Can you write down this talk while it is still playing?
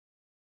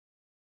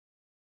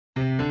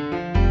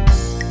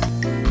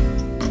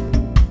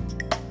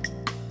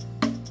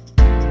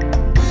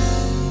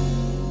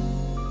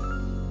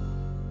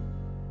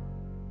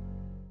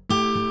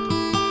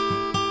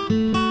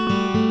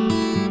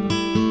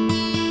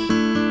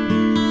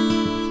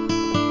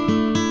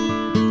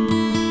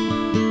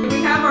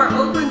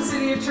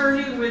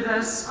attorney with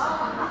us. And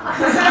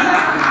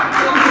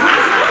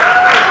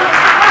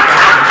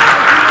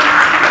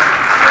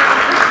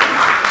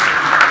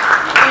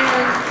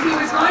he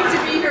was going to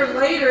be here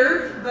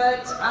later,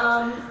 but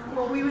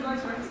well, we would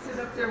like to sit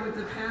up there with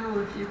the panel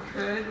if you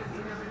could.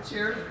 We have a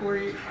chair for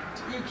you.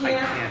 You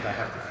can't? I can't, I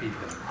have to feed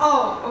them.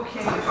 Oh,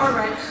 okay, all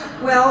right.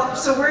 Well,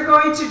 so we're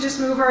going to just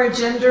move our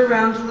agenda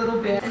around a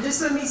little bit. And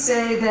just let me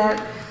say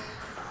that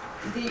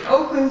the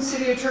Oakland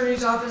City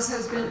Attorney's Office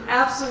has been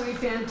absolutely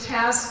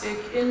fantastic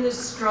in this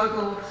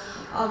struggle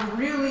of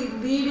really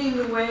leading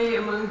the way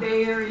among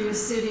Bay Area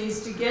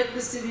cities to get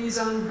the cities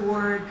on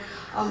board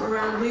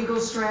around legal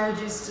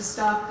strategies to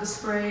stop the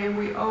spray, and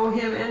we owe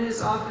him and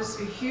his office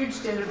a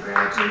huge debt of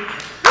gratitude.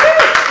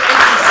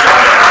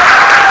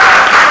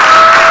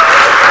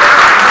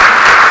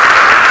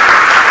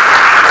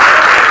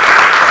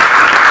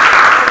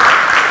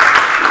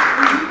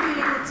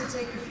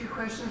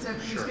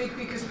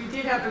 Because we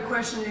did have a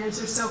question and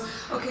answer. So,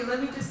 okay,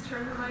 let me just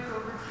turn the mic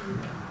over to you.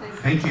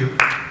 Thank you.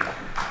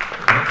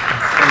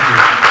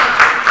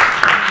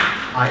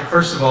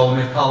 First of all, let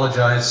me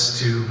apologize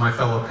to my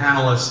fellow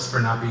panelists for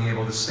not being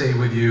able to stay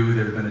with you.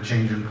 There have been a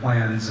change in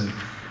plans, and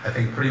I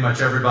think pretty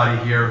much everybody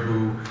here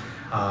who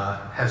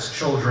has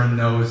children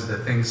knows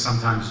that things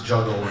sometimes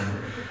juggle. And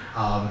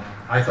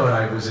I thought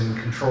I was in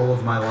control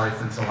of my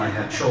life until I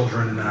had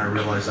children, and then I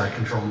realized I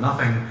control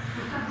nothing.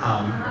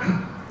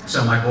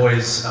 So my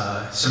boys,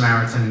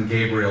 Samaritan and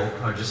Gabriel,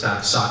 are just out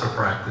of soccer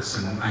practice,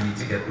 and I need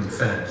to get them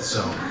fed.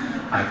 So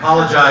I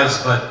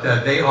apologize, but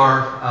they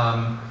are,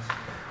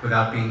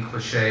 without being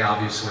cliche,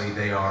 obviously,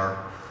 they are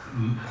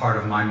part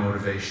of my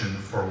motivation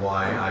for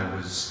why I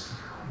was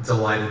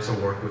delighted to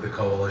work with the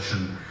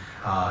coalition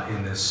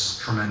in this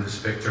tremendous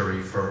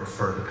victory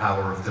for the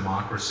power of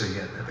democracy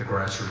at the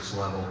grassroots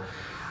level.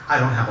 I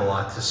don't have a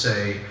lot to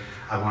say.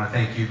 I want to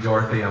thank you,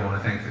 Dorothy. I want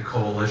to thank the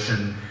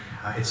coalition.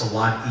 It's a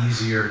lot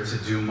easier to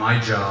do my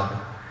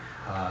job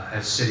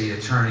as city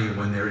attorney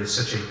when there is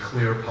such a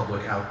clear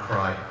public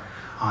outcry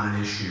on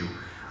an issue,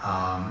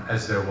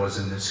 as there was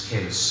in this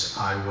case.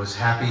 I was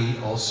happy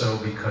also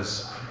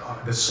because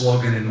the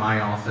slogan in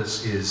my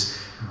office is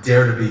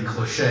 "Dare to be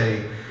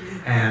cliche,"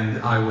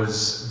 and I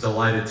was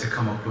delighted to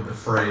come up with the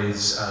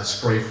phrase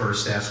 "Spray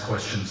first, ask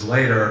questions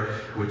later,"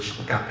 which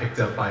got picked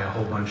up by a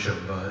whole bunch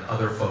of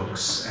other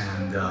folks,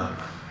 and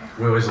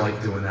we always like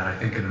doing that. I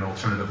think in an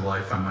alternative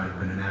life I might have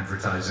been in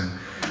advertising.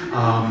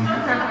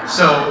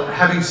 So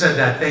having said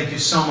that, thank you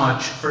so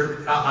much.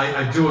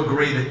 I do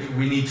agree that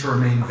we need to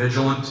remain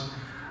vigilant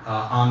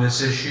on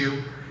this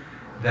issue,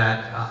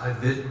 that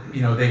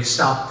they've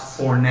stopped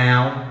for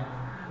now,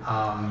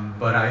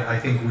 but I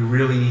think we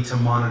really need to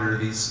monitor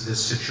this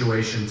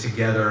situation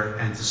together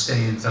and to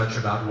stay in touch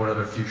about what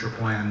other future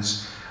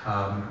plans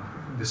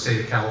the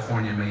state of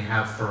California may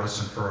have for us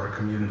and for our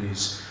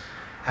communities.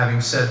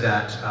 Having said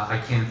that, I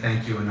can't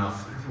thank you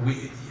enough.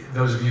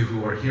 Those of you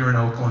who are here in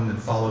Oakland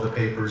and follow the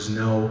papers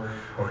know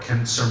or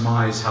can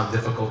surmise how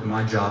difficult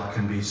my job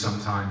can be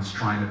sometimes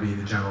trying to be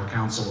the general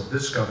counsel of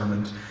this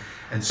government.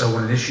 And so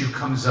when an issue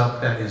comes up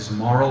that is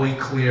morally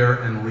clear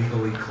and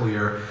legally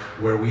clear,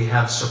 where we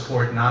have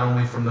support not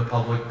only from the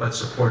public, but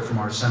support from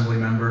our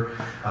Assemblymember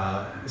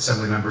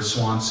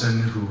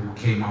Swanson, who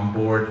came on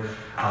board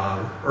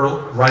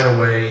right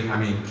away. I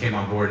mean, came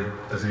on board, it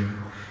doesn't even,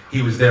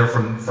 he was there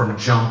from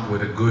jump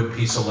with a good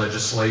piece of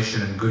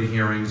legislation and good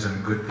hearings and a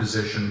good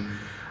position.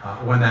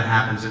 When that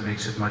happens, it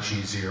makes it much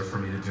easier for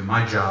me to do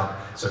my job.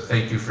 So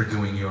thank you for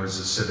doing yours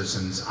as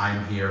citizens.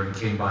 I'm here and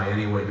came by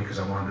anyway because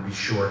I wanted to be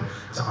sure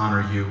to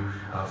honor you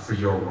for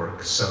your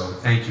work. So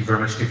thank you very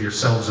much. Give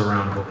yourselves a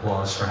round of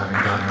applause for having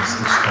gotten us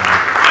this far.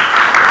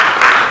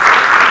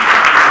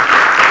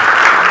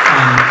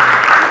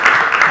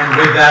 And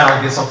with that,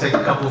 I guess I'll take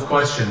a couple of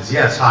questions.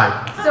 Yes, hi.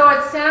 So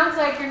it sounds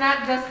like you're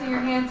not dusting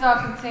your hands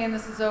off and saying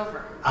this is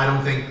over. I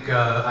don't think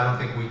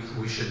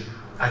we should.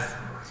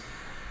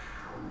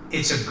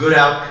 It's a good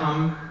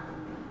outcome.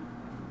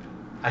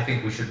 I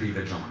think we should be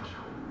vigilant.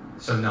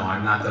 So no,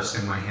 I'm not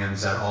dusting my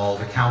hands at all.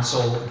 The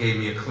council gave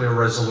me a clear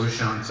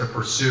resolution to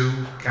pursue.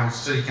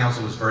 City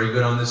Council was very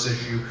good on this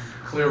issue.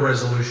 Clear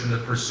resolution to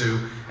pursue,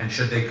 and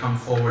should they come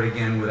forward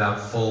again without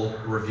full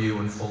review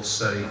and full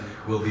study,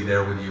 we'll be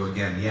there with you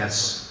again.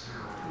 Yes?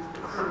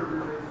 Sort of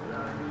related,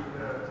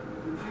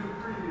 the two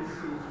previous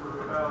suits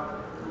were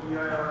about the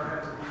EIR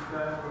had to be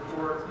done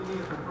before any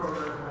of the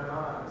program went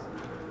on.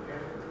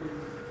 And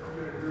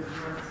the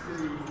joint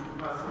city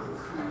hospital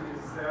suit,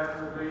 is that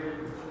related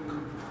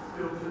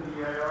still to the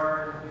EIR?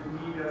 And do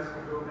you need us to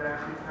go back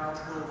to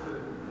council to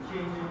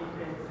change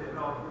anything to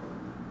help,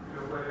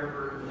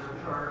 whatever is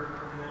in charge?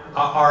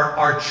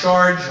 Our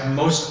charge,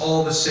 most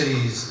all the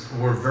cities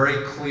were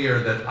very clear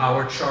that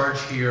our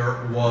charge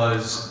here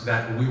was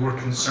that we were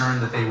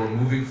concerned that they were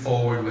moving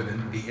forward with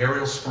the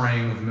aerial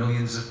spraying of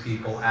millions of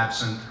people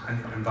absent an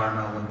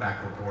environmental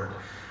impact report.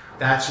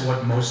 That's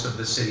what most of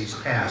the cities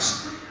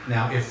passed.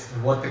 Now, if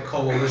what the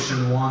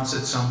coalition wants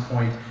at some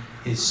point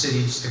is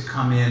cities to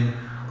come in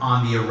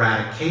on the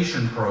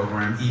eradication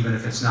program, even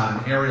if it's not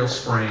an aerial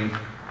spraying,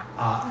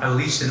 at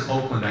least in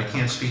Oakland, I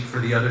can't speak for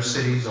the other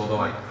cities, although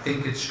I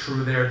think it's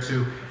true there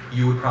too,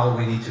 you would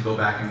probably need to go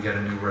back and get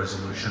a new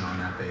resolution on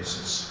that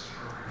basis.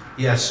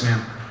 Yes,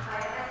 ma'am.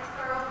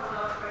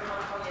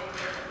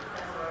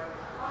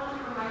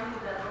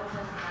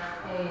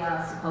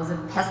 A supposed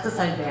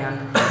pesticide ban,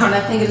 and I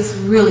think it is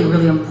really,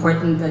 really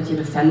important that you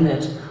defend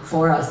it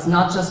for us,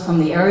 not just from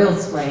the aerial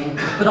spraying,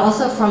 but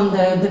also from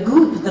the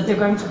goop that they're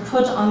going to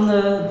put on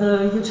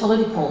the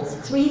utility poles.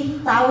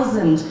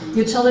 3,000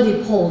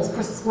 utility poles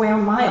per square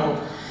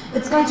mile.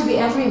 It's going to be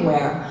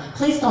everywhere.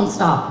 Please don't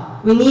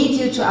stop. We need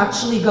you to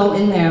actually go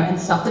in there and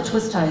stop the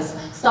twist ties,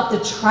 stop the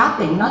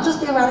trapping, not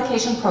just the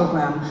eradication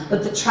program,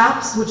 but the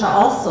traps, which are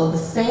also the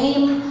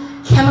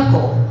same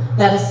chemical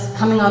that is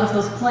coming out of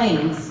those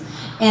planes.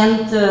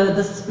 And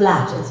the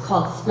SPLAT, it's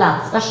called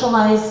SPLAT,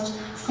 Specialized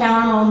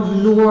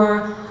Pheromone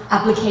Lure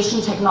Application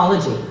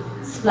Technology.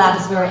 SPLAT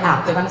is very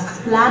apt. They're going to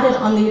splat it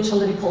on the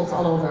utility poles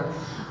all over.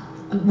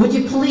 Would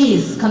you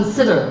please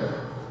consider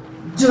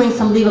doing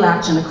some legal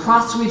action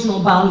across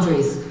regional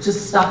boundaries to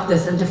stop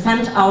this and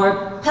defend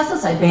our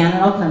pesticide ban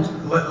in Oakland?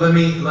 Let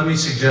me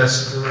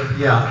suggest,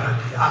 yeah,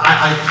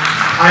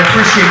 I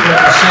appreciate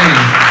what you're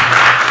saying.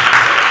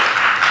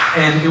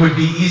 And it would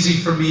be easy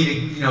for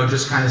me to,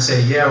 just kind of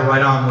say, yeah,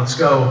 right on, let's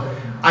go.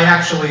 I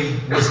actually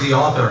was the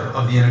author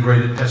of the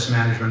Integrated Pest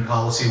Management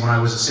Policy when I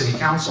was a city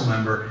council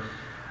member.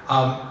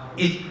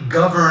 It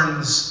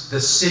governs the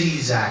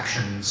city's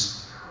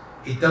actions.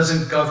 It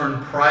doesn't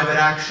govern private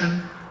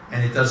action,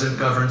 and it doesn't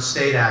govern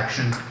state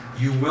action.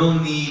 You will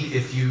need,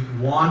 if you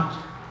want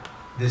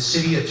the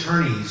city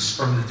attorneys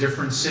from the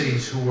different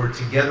cities who were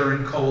together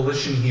in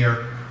coalition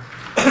here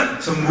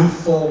to move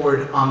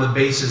forward on the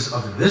basis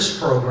of this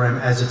program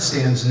as it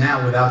stands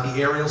now without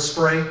the aerial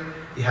spray,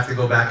 you have to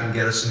go back and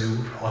get us new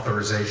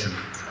authorization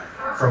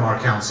from our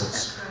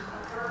councils.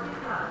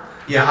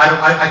 Yeah,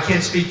 I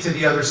can't speak to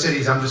the other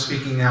cities. I'm just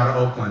speaking now to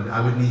Oakland. I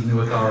would need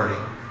new authority.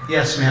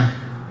 Yes, ma'am.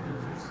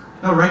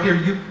 No, right here,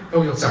 you.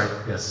 Oh, sorry.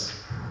 Yes.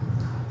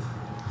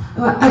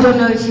 Well, I don't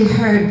know if you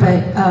heard,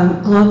 but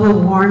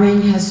global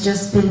warming has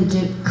just been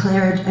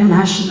declared a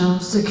national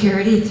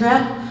security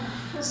threat.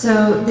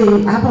 So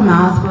the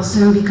Applemouth will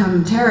soon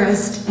become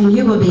terrorist, and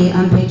you will be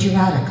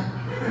unpatriotic.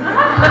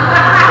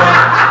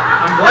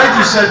 Well,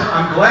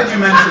 I'm glad you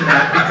mentioned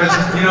that,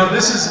 because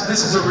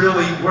this is a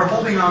really, we're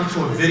holding on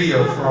to a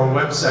video for our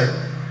website.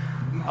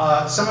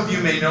 Some of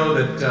you may know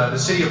that the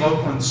city of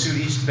Oakland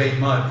sued East Bay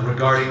Mud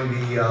regarding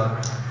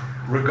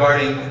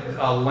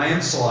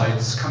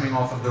landslides coming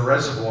off of the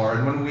reservoir,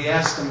 and when we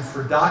asked them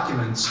for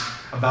documents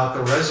about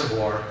the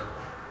reservoir,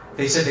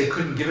 they said they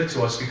couldn't give it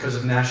to us because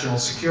of national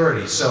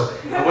security. So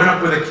I went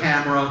up with a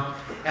camera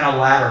and a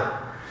ladder,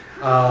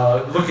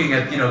 looking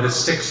at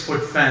this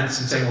 6-foot fence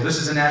and saying, well, this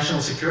is a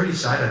national security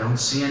site. I don't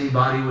see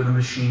anybody with a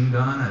machine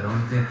gun. I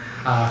don't think.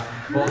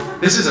 Well,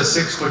 this is a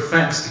 6-foot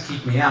fence to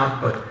keep me out,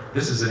 but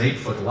this is an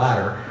 8-foot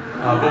ladder.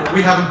 But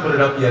we haven't put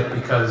it up yet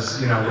because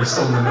we're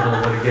still in the middle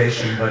of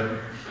litigation. But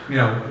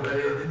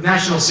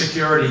national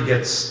security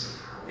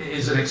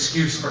is an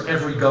excuse for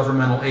every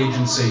governmental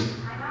agency,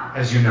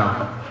 as you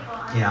know.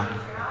 Yeah.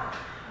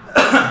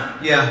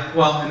 Yeah,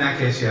 well, in that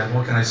case, yeah,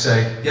 what can I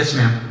say? Yes,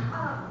 ma'am.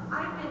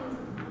 I've been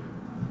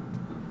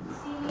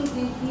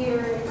seeing and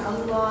hearing a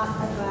lot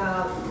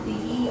about the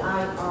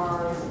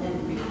EIRs and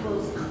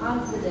people's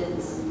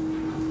confidence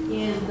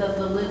in the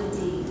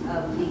validity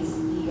of these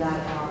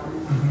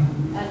EIRs.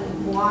 Mm-hmm.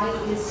 And why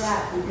is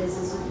that? Because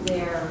isn't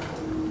there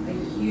a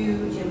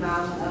huge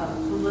amount of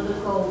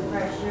political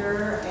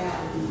pressure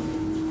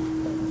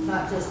and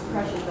not just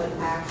pressure but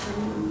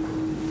action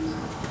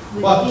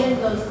within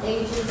those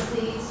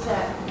agencies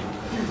that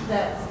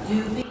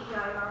do the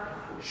EIR?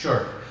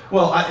 Sure.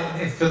 Well,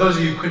 for those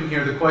of you who couldn't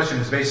hear the question,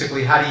 it's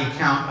basically how do you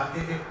count,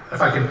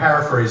 if I can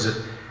paraphrase it,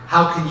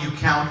 how can you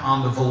count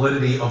on the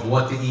validity of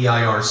what the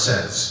EIR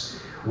says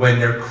when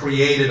they're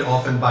created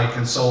often by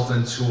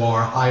consultants who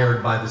are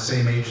hired by the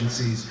same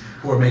agencies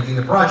who are making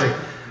the project?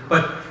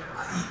 But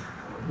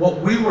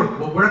what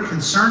we're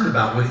concerned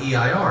about with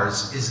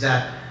EIRs is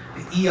that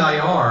the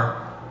EIR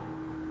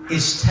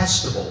is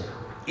testable.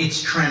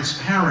 It's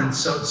transparent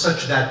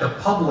such that the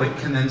public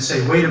can then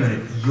say, wait a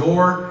minute,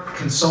 your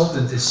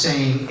consultant is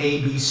saying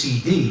A, B, C,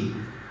 D.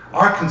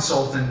 Our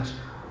consultant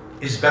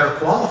is better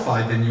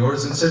qualified than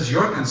yours and says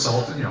your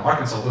consultant, our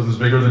consultant is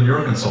bigger than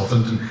your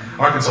consultant, and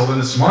our consultant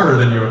is smarter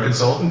than your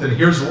consultant, and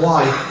here's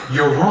why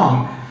you're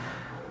wrong.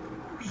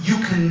 You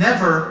can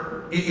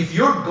never, if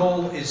your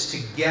goal is to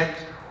get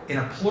in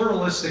a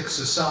pluralistic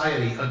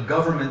society a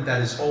government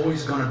that is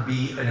always going to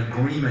be in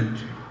agreement,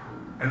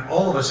 and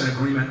all of us in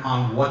agreement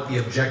on what the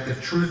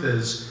objective truth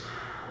is,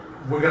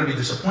 we're going to be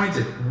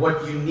disappointed.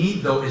 What you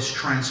need, though, is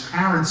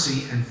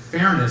transparency and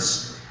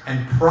fairness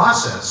and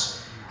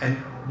process. And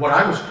what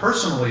I was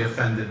personally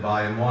offended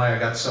by and why I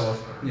got so,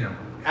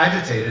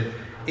 agitated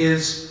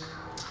is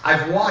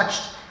I've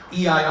watched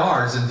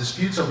EIRs and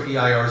disputes over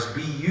EIRs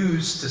be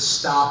used to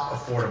stop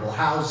affordable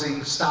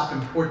housing, stop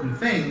important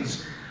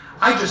things.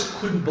 I just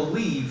couldn't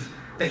believe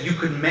that you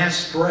could mass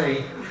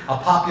spray a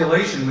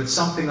population with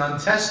something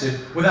untested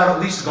without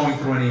at least going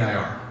through an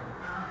EIR.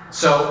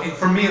 So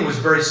for me, it was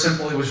very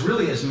simple. It was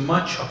really as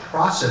much a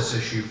process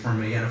issue for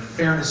me and a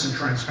fairness and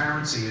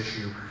transparency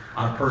issue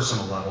on a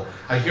personal level.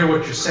 I hear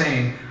what you're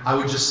saying. I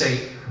would just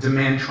say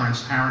demand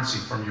transparency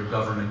from your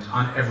government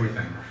on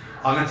everything.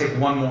 I'm going to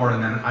take one more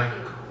and then I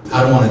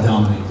don't want to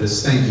dominate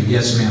this. Thank you.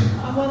 Yes, ma'am.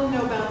 I want to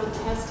know about the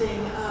testing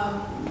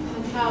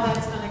and how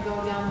that's going to go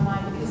down the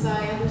line, because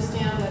I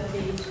understand that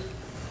the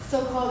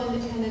so-called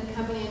independent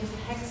company in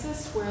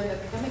Texas, where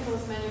the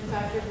chemicals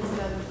manufactured, has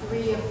done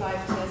 3 of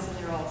 5 tests and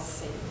they're all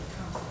safe.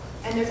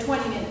 And they're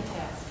 20-minute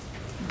tests.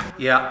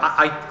 Yeah,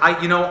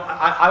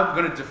 I'm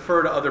going to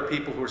defer to other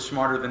people who are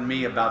smarter than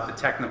me about the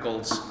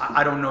technicals.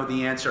 I don't know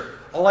the answer.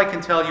 All I can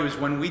tell you is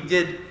when we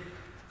did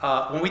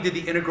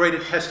the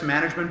integrated pest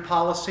management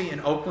policy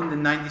in Oakland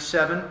in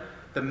 '97,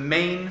 the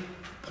main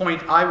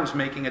point I was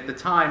making at the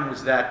time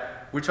was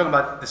that we're talking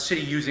about the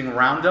city using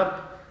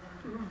Roundup,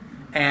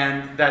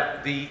 and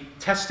that the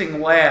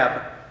testing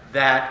lab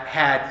that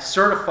had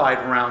certified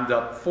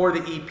Roundup for the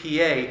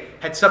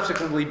EPA had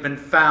subsequently been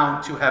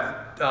found to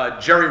have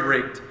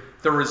jerry-rigged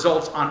the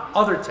results on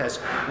other tests.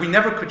 We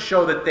never could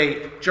show that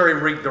they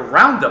jerry-rigged the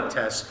Roundup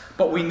tests,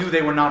 but we knew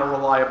they were not a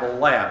reliable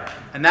lab.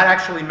 And that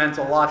actually meant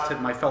a lot to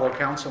my fellow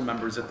council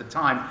members at the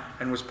time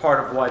and was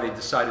part of why they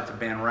decided to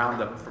ban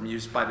Roundup from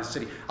use by the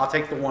city. I'll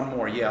take the one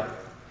more, yeah.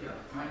 Yeah,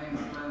 my name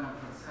is Glenn. I'm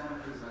from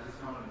Senators. I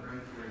just wanted to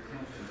bring to your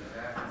attention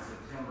that back in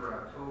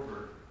September,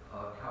 October,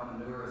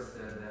 Kamanura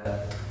said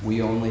that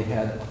we only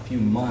had a few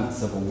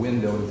months of a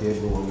window to be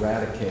able to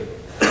eradicate.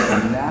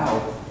 And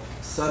now,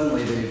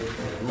 suddenly they've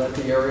let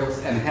the aerials,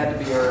 and it had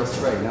to be aerial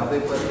spray. Now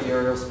they've let the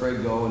aerial spray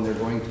go and they're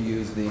going to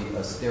use the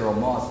sterile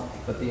moss.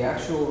 But the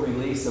actual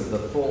release of the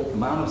full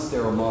amount of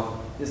sterile moss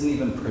isn't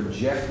even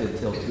projected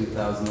till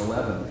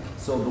 2011.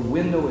 So the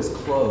window is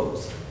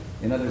closed.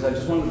 In other words, I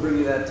just wanted to bring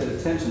you that to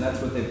attention. That's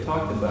what they've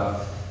talked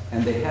about.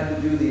 And they had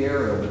to do the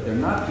aerial, but they're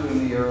not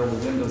doing the aerial,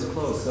 the window's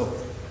closed. So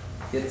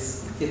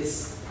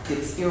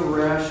it's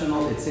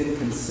irrational, it's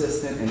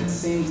inconsistent, and it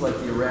seems like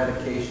the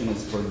eradication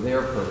is for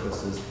their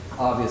purposes,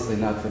 obviously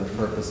not for the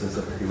purposes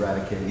of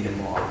eradicating the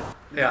moth.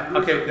 Yeah,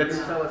 okay, that's...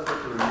 Tell us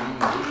what the remaining...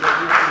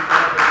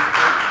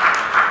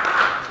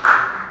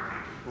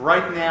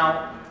 Right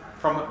now,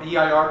 from an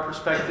EIR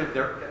perspective,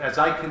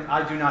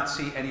 I do not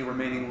see any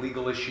remaining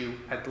legal issue,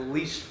 at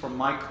least from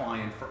my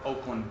client for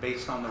Oakland,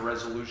 based on the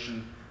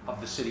resolution of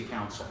the City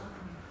Council.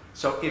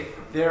 So if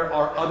there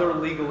are other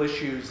legal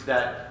issues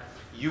that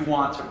you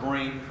want to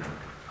bring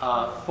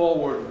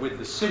forward with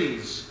the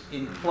cities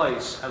in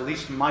place, at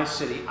least in my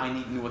city, I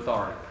need new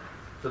authority.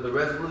 So the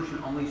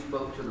resolution only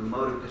spoke to the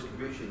mode of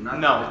distribution, not to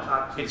the No,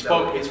 toxins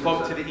it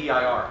spoke to the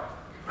EIR.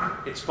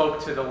 It spoke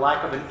to the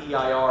lack of an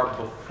EIR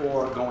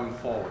before going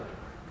forward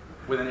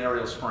with an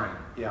aerial spraying.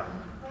 Yeah.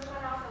 What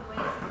about all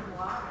the waste and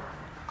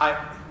water?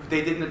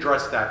 They didn't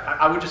address that.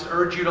 I would just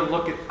urge you to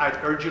look at. I'd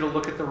urge you to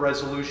look at the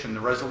resolution. The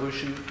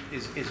resolution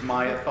is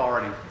my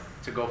authority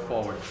to go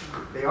forward.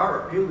 They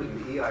are appealing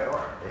the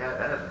EIR.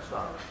 That hasn't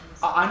stopped.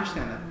 I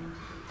understand that.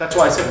 That's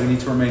why I said we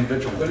need to remain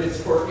vigilant. But it's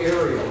for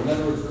aerial. In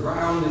other words,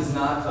 ground is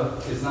not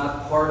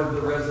part of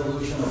the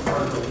resolution or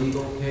part of the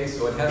legal case,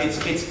 so it has.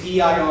 It's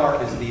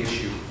EIR is the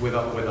issue with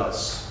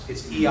us.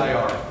 It's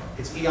EIR.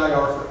 It's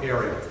EIR for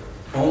aerial.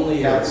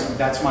 Only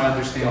that's my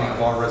understanding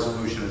of our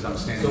resolution as I'm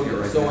standing here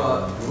right now. So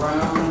a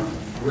ground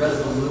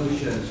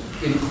resolution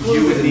includes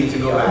you would need to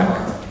go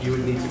back. You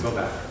would need to go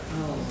back.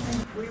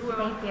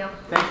 Thank you.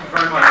 Thank you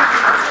very much.